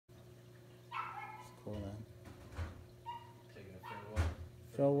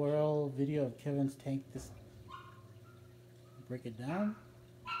Farewell video of Kevin's tank. This break it down.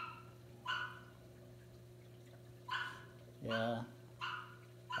 Yeah,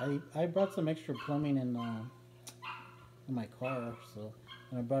 I brought some extra plumbing in my car, so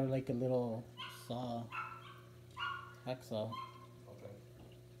and I brought like a little saw, hacksaw. Okay.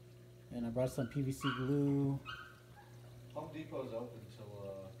 And I brought some PVC glue. Home Depot's open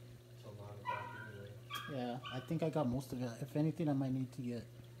till 9 o'clock anyway. Yeah, I think I got most of it. If anything, I might need to get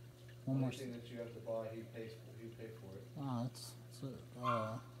one more. Anything that you have to buy, he pay for it. Oh,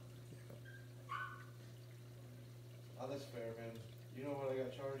 Oh, that's fair, man. You know what I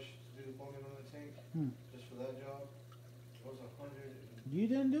got charged to do the plumbing on the tank? Just for that job? It was 100. You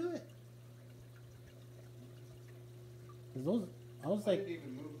didn't do it. 'Cause those, I was I like, didn't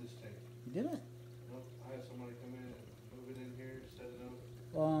even move this tank. you didn't. Nope. I had somebody come in and move it in here, set it up.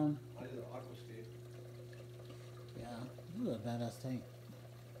 I did the aquascape. Yeah, this is a badass tank.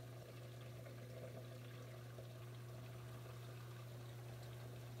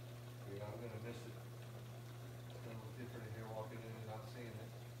 Yeah, I'm gonna miss it. It's gonna look different in here walking in and not seeing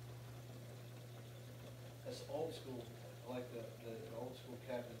it. That's old school. I like the old school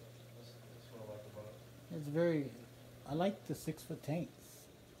cabinet. That's what I like about it. It's very. I like the 6-foot tanks.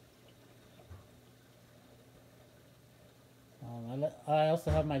 I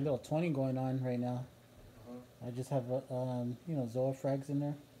also have my little 20 going on right now. I just have Zoa frags in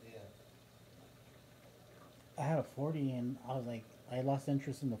there. Yeah. I had a 40 and I was like, I lost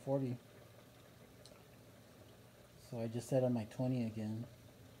interest in the 40. So I just set on my 20 again.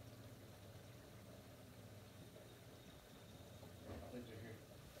 I think they're here.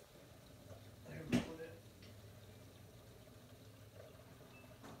 They're moving it.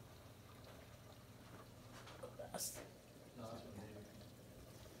 No, that's what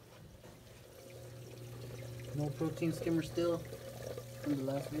they No protein skimmer still from the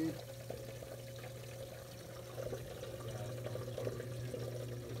last vid.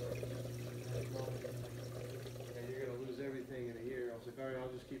 And you're gonna lose everything in a year. I was like, all right,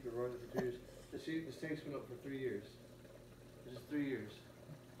 I'll just keep it running for 2 years. This tank's been up for 3 years. This is 3 years.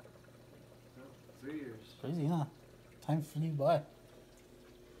 No, 3 years. Crazy, huh? Time flew by.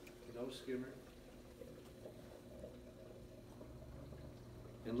 No skimmer.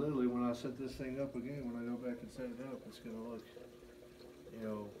 And literally, when I set this thing up again, when I go back and set it up, it's gonna look,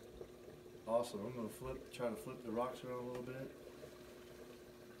 awesome. I'm gonna try to flip the rocks around a little bit.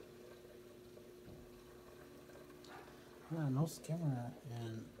 Yeah, no skimmer,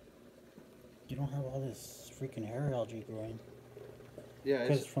 and you don't have all this freaking hair algae growing. Yeah,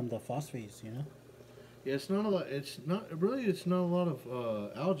 because from the phosphates, Yeah, it's not a lot. It's not a lot of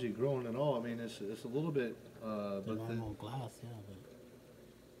algae growing at all. I mean, it's a little bit. The normal glass, yeah.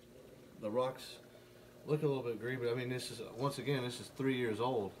 The rocks look a little bit green, but I mean, this is 3 years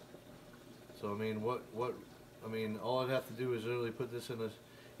old. So I mean, all I'd have to do is literally put this in a.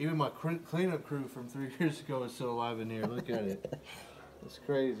 Even my cleanup crew from 3 years ago is still alive in here. Look at it. It's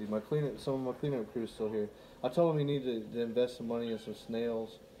crazy. Some of my cleanup crew is still here. I told them we need to invest some money in some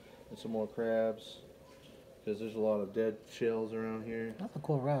snails and some more crabs because there's a lot of dead shells around here. That's a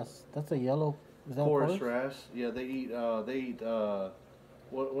cool wrasse. That's a yellow. Is that chorus wrasse? Yeah, they eat.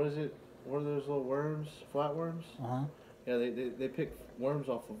 What is it? What are those little worms? Flatworms? Yeah, they pick worms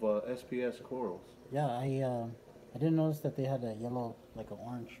off of SPS corals. Yeah, I didn't notice that they had a yellow, like an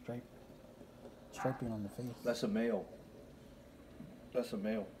orange striping on the face. That's a male. That's a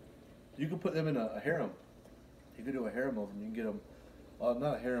male. You can put them in a harem. You can do a harem of them. You can get them,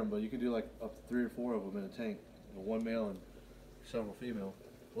 not a harem, but you can do like up to 3 or 4 of them in a tank. One male and several female.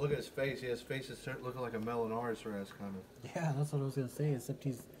 Well, look at his face. His face is looking like a Melanoris wrasse kind of. Yeah, that's what I was gonna say. Except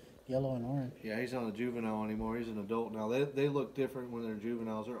he's yellow and orange. Yeah, he's not a juvenile anymore. He's an adult now. They look different when they're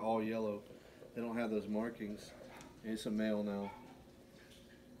juveniles. They're all yellow. They don't have those markings. He's a male now.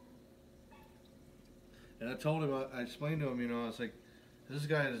 And I told him, I explained to him, I was like, this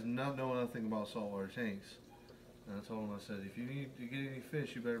guy does not know nothing about saltwater tanks. And I told him, I said, if you need to get any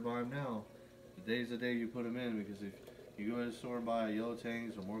fish, you better buy them now. The day's the day you put them in, because if you go to the store and buy yellow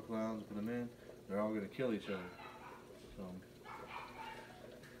tanks or more clowns and put them in, they're all going to kill each other. So.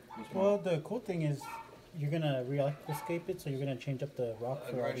 Well, the cool thing is you're going to re-aquascape it, so you're going to change up the rock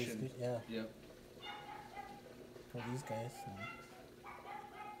for all these fish. Yeah. Yep. For these guys. So.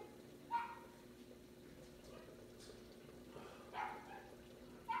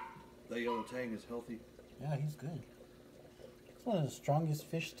 That yellow tang is healthy. Yeah, he's good. He's one of the strongest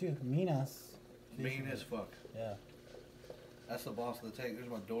fish too. Mean as fuck. Yeah. That's the boss of the tank. There's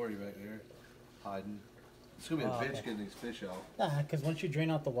my dory back there, hiding. It's gonna be a bitch getting these fish out. Nah, because once you drain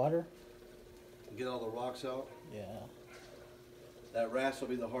out the water, get all the rocks out. Yeah. That wrasse will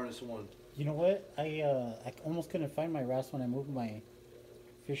be the hardest one. You know what? I almost couldn't find my wrasse when I moved my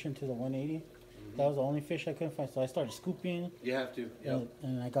fish into the 180. Mm-hmm. That was the only fish I couldn't find, so I started scooping. You have to. Yep.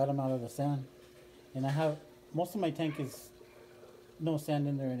 And I got them out of the sand. And I have most of my tank is no sand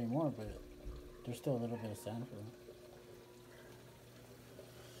in there anymore, but there's still a little bit of sand for them.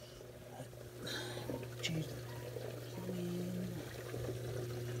 Jeez.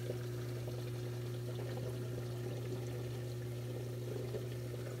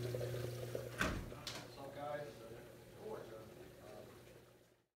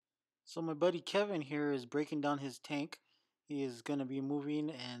 So my buddy Kevin here is breaking down his tank. He is going to be moving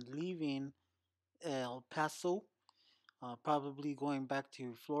and leaving El Paso, probably going back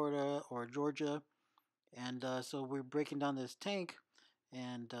to Florida or Georgia. And so we're breaking down this tank.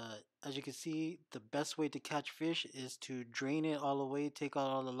 And as you can see, the best way to catch fish is to drain it all away, take out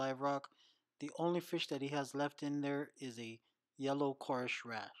all the live rock. The only fish that he has left in there is a yellow coarse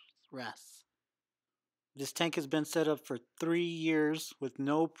wrasse. This tank has been set up for 3 years with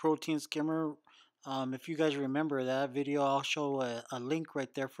no protein skimmer. If you guys remember that video, I'll show a link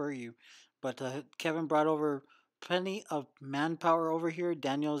right there for you. But Kevin brought over plenty of manpower over here.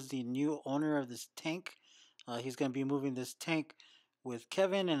 Daniel's the new owner of this tank. He's going to be moving this tank with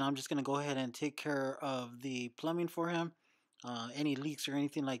Kevin, and I'm just going to go ahead and take care of the plumbing for him. Any leaks or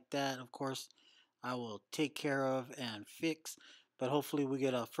anything like that, of course, I will take care of and fix. But hopefully we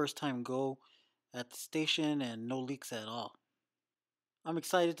get a first time go at the station and no leaks at all. I'm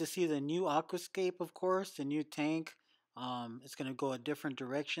excited to see the new aquascape, of course, the new tank. It's going to go a different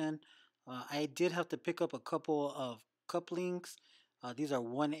direction. I did have to pick up a couple of couplings. These are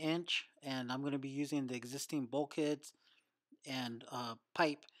 1 inch, and I'm going to be using the existing bulkheads and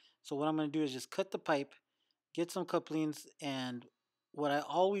pipe. So what I'm going to do is just cut the pipe, get some couplings, and what I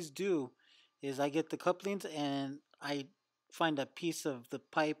always do is I get the couplings and I find a piece of the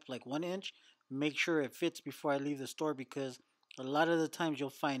pipe like 1 inch, make sure it fits before I leave the store, because a lot of the times you'll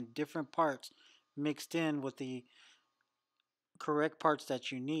find different parts mixed in with the correct parts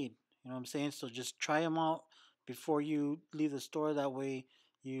that you need. You know what I'm saying? So just try them out before you leave the store. That way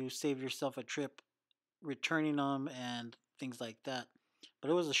you save yourself a trip returning them and things like that. But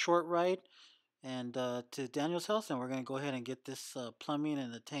it was a short ride, and to Daniel's house, and we're gonna go ahead and get this plumbing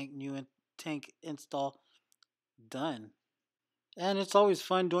and the tank install done. And it's always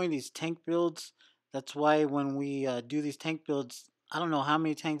fun doing these tank builds. That's why when we do these tank builds, I don't know how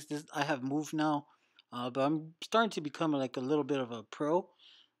many tanks I have moved now, but I'm starting to become like a little bit of a pro.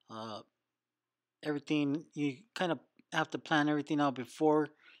 Uh, Everything, you kind of have to plan everything out before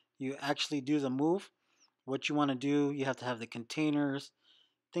you actually do the move. What you want to do, you have to have the containers,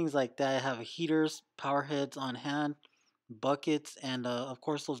 things like that. Have heaters, power heads on hand, buckets, and of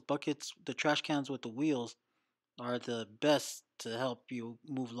course those buckets, the trash cans with the wheels, are the best to help you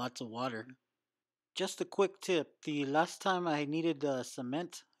move lots of water. Just a quick tip, the last time I needed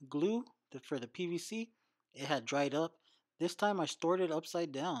cement glue for the PVC, it had dried up. This time I stored it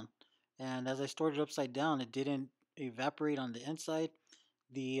upside down, and as I stored it upside down, it didn't evaporate on the inside.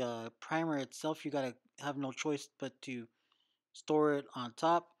 The primer itself, you gotta have no choice but to store it on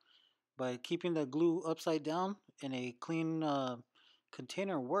top. By keeping the glue upside down in a clean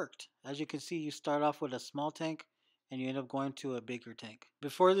container worked. As you can see, you start off with a small tank and you end up going to a bigger tank.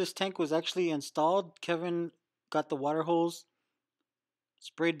 Before this tank was actually installed, Kevin got the water hose,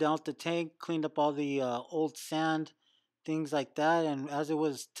 sprayed down the tank, cleaned up all the old sand, things like that. And as it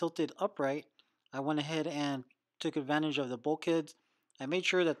was tilted upright, I went ahead and took advantage of the bulkheads. I made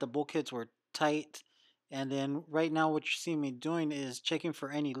sure that the bulkheads were tight. And then right now what you see me doing is checking for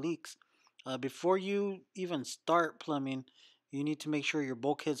any leaks. Before you even start plumbing, you need to make sure your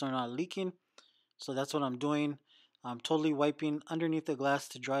bulkheads are not leaking. So that's what I'm doing. I'm totally wiping underneath the glass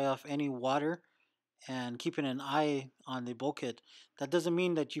to dry off any water and keeping an eye on the bulkhead. That doesn't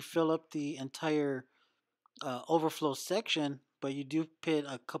mean that you fill up the entire overflow section, but you do put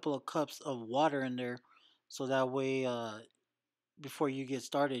a couple of cups of water in there, so that way before you get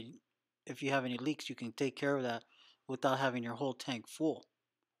started, if you have any leaks, you can take care of that without having your whole tank full.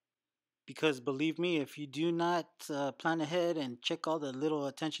 Because believe me, if you do not plan ahead and check all the little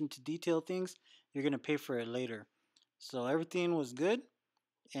attention to detail things, you're going to pay for it later. So everything was good,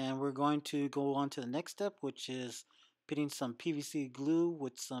 and we're going to go on to the next step, which is putting some PVC glue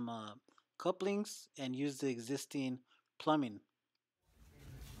with some couplings and use the existing plumbing.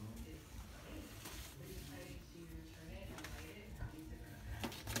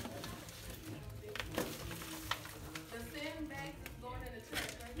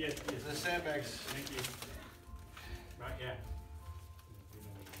 Yes, yes. The sandbags. Thank you. Right, yeah.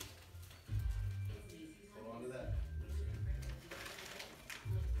 Hold on to that.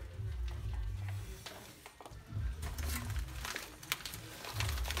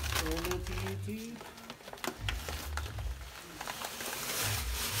 tea.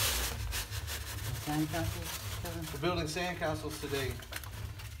 Sandcastles, Kevin. We're building sandcastles today.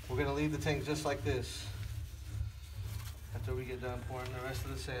 We're gonna leave the tank just like this after we get done pouring the rest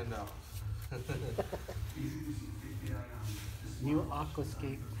of the sand out. New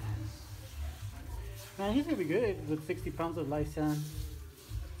aquascape. Man, he's gonna be good with 60 pounds of live sand.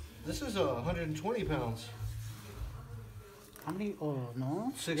 This is 120 pounds. How many? Oh,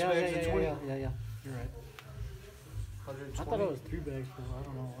 no? Six yeah, bags yeah, of yeah, 20. Yeah, yeah, yeah. You're right. 120. I thought it was 3 bags, but I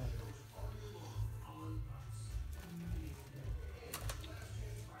don't know what.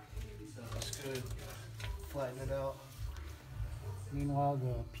 That's good. Flatten it out. Meanwhile,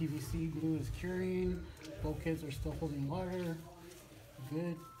 the PVC glue is curing. Bulkheads are still holding water.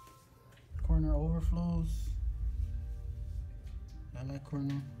 Good. Corner overflows. I like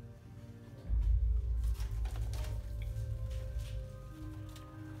corner.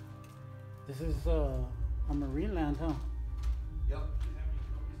 This is a marine land, huh? Yep.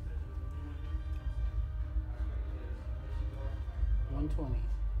 120.